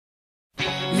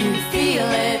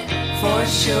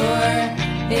sure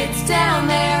it's down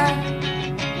there.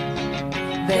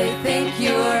 They think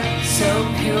you're so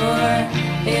pure.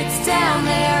 It's down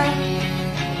there.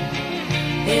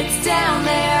 It's down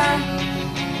there.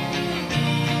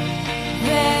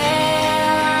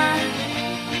 There.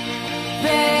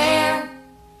 There.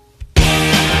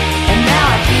 And now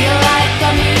I feel like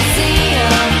a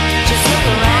museum. Just look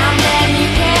around and you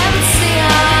can see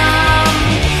 'em.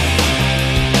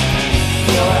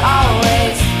 You're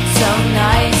always so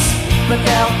nice, but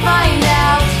they'll find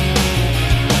out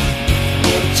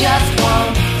it just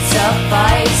won't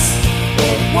suffice.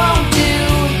 It won't do.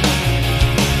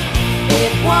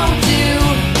 It won't do.